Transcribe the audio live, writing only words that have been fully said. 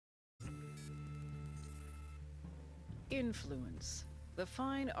Influence. The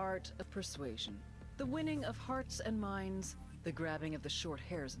fine art of persuasion. The winning of hearts and minds. The grabbing of the short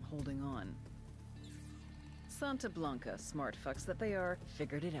hairs and holding on. Santa Blanca, smart fucks that they are,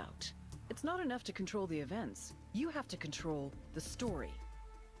 figured it out. It's not enough to control the events. You have to control the story.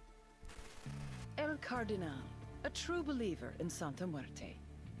 El Cardenal, a true believer in Santa Muerte.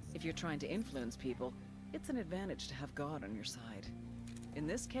 If you're trying to influence people, it's an advantage to have God on your side. In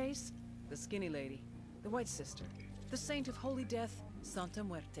this case, the skinny lady, the White Sister, the Saint of Holy Death, Santa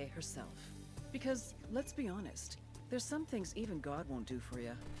Muerte herself. Because, let's be honest, there's some things even God won't do for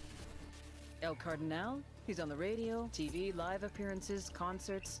you. El Cardenal, he's on the radio, TV, live appearances,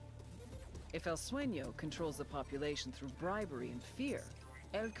 concerts. If El Sueño controls the population through bribery and fear,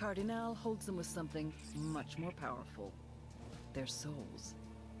 El Cardenal holds them with something much more powerful. Their souls.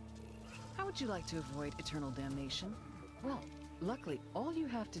 How would you like to avoid eternal damnation? Well, luckily, all you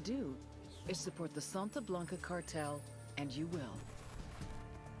have to do is support the Santa Blanca cartel, and you will.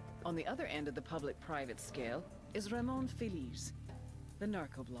 On the other end of the public-private scale is Ramon Feliz, the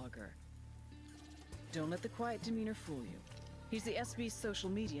narco-blogger. Don't let the quiet demeanor fool you. He's the SB's social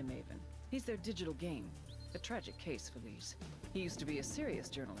media maven. He's their digital game. A tragic case, Feliz. He used to be a serious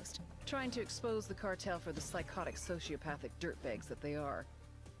journalist, trying to expose the cartel for the psychotic, sociopathic dirtbags that they are.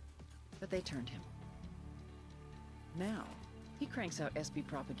 But they turned him. Now, he cranks out SB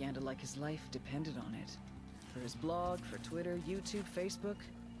propaganda like his life depended on it. For his blog, for Twitter, YouTube, Facebook.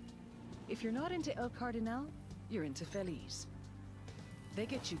 If you're not into El Cardenal, you're into Feliz. They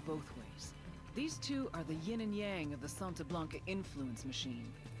get you both ways. These two are the yin and yang of the Santa Blanca influence machine.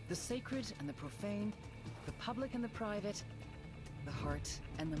 The sacred and the profane, the public and the private, the heart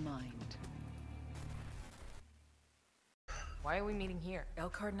and the mind. Why are we meeting here? El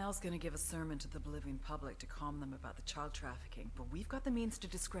Cardinal's gonna give a sermon to the Bolivian public to calm them about the child trafficking, but we've got the means to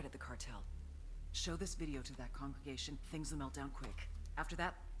discredit the cartel. Show this video to that congregation, things will melt down quick. After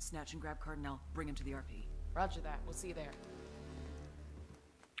that, snatch and grab Cardinal, bring him to the RP. Roger that. We'll see you there.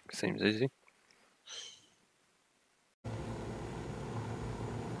 Seems easy.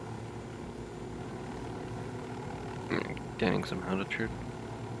 Gaining some altitude.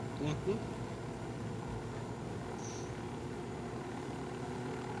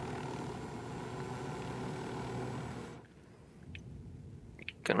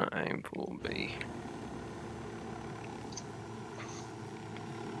 Gonna aim for B.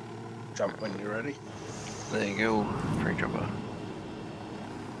 Jump when you're ready. There you go, free jumper.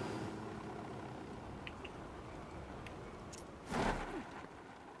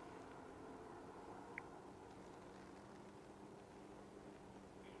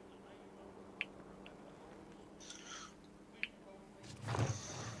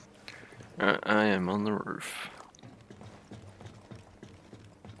 I am on the roof.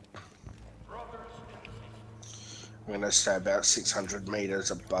 I'm going to stay about 600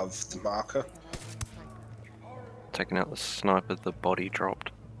 meters above the marker. Taking out the sniper, the body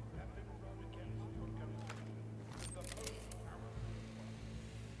dropped.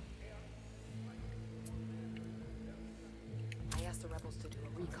 I asked the rebels to do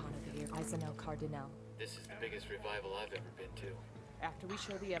a recon of the air. El Cardenal. This is the biggest revival I've ever been to. After we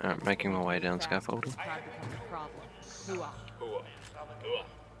show the evidence, making my way down scaffolding. pride becomes a problem. Hooah. Hooah. Hooah.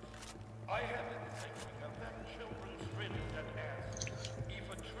 I have been thinking of that children's riddle that asks, if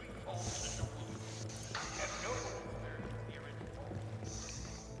a tree falls in the woods, and no one's there to hear it fall,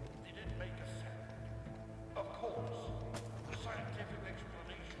 did it make a sound? Of course, the scientific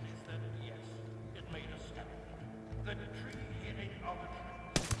explanation is that yes, it made a sound. The tree hitting other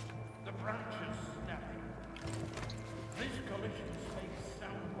trees, the branches snapping. These collisions make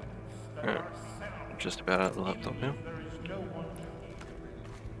sound waves that are sound. Just about at the laptop now. There is no one to hear.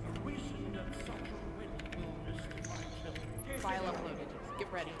 The reason that such a wind will mystify children. File uploaded.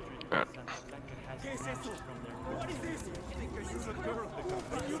 Get ready.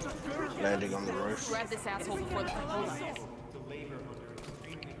 Landing on the roof. Grab this asshole before the hold on.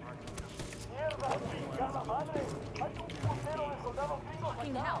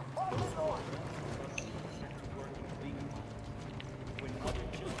 Fucking hell.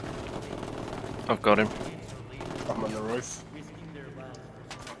 I've got him. I'm on the roof.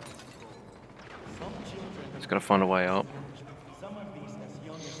 He's got to find a way up. Some of these as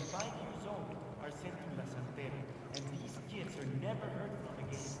young as 5 years old are sent to La Santera, and these kids are never heard from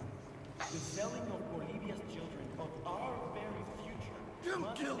again. The selling of Bolivia's children, of our very future,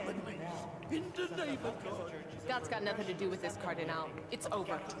 must end now. In the name of God. God's got nothing to do with this, Cardenal. It's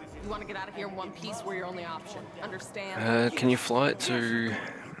over. You want to get out of here in one piece, we're your only option. Understand? Can you fly it to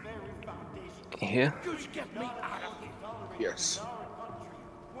here? Yes.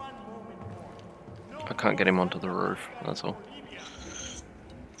 I can't get him onto the roof, that's all.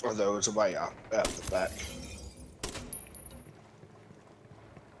 Oh, there was a way up out the back.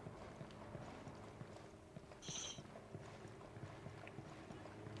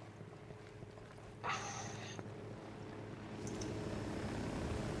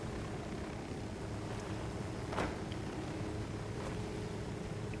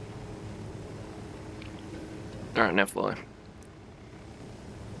 Alright, now fly.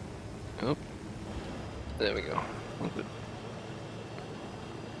 Oh. There we go. All good.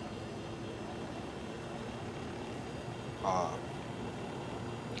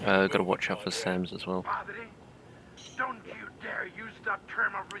 Gotta watch out for Sams as well. Padre, don't you dare use that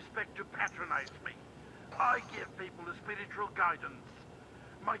term of respect to patronize me. I give people a spiritual guidance.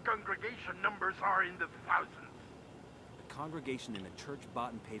 My congregation numbers are in the thousands. The congregation in a church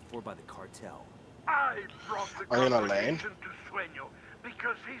bought and paid for by the cartel. I brought the Are you gonna land? congregation to Sueño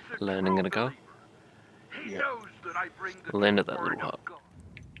because he's a Landing true gonna go? believer. He Yeah. knows that I bring the Land true at that word little of hut. God.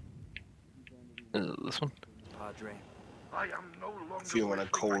 Is it this one? Padre, I am no longer If you want to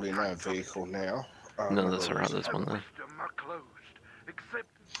wasting call my in time our vehicle now. No, that's alright, there's and one there. wisdom are closed, except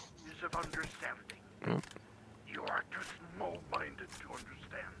is of understanding. Mm. You are too small-minded to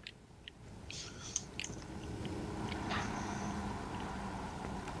understand.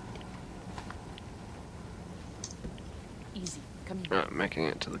 Easy. Come here. Alright, making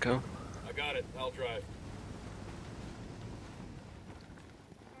it to the car. I got it. I'll drive.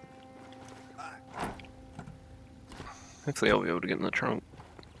 Hopefully I'll be able to get in the trunk.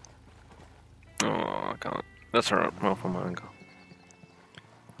 Oh, I can't. That's alright, I'm off on my own car.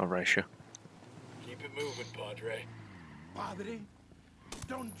 I'll race you. Keep it moving, Padre. Padre,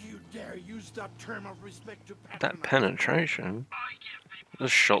 don't you dare use that term of respect to That penetration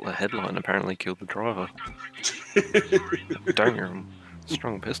just shot the headline, apparently killed the driver. Dang, you're a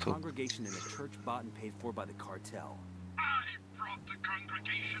strong the pistol. congregation in a church bought and paid for by the cartel. I brought the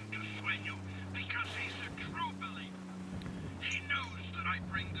congregation to Sueño because he's a true believer. He knows that I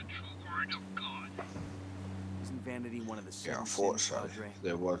bring the true word of God. Isn't vanity one of the Yeah, I seven thought sins, so. Padre?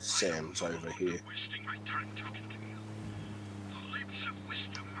 There was Sam's over here. Wasting my time talking to you. The lips of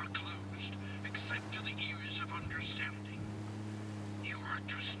wisdom are closed, except to the ears of understanding. You are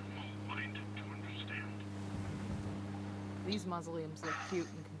too small-minded to understand. These mausoleums look cute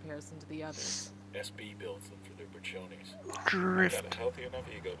in comparison to the others. SB builds them for their Berchonis. Drift. Got a healthy enough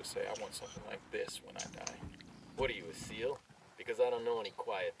ego to say I want something like this when I die. What are you, a SEAL? Because I don't know any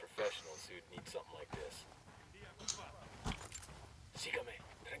quiet professionals who'd need something like this. Sígame,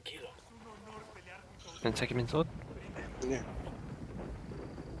 tranquilo. Can I take him inside? Yeah.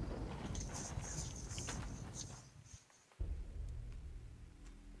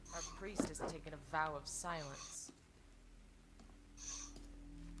 Our priest has taken a vow of silence.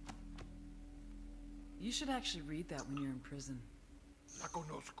 You should actually read that when you're in prison. La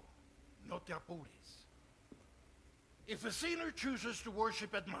conozco. No te apures. If a sinner chooses to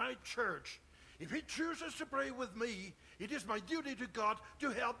worship at my church, if he chooses to pray with me, it is my duty to God to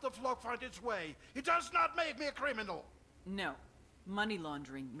help the flock find its way. It does not make me a criminal. No. Money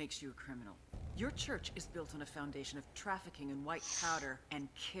laundering makes you a criminal. Your church is built on a foundation of trafficking in white powder and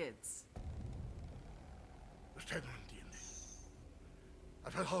kids. Usted no entiende. I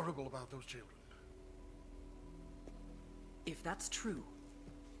felt horrible about those children. If that's true,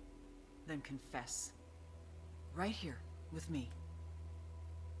 then confess. Right here, with me.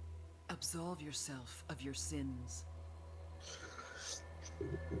 Absolve yourself of your sins.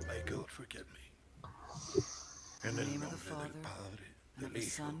 May God forget me. In the name of the Father, and of the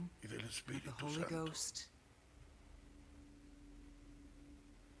Son, y del and of Espíritu the Holy Santo. Ghost.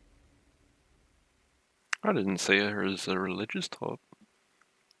 I didn't see her as a religious type.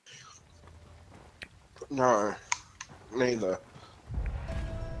 No, neither. I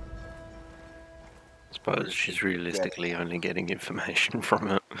suppose she's realistically only getting information from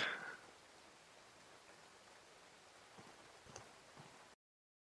it.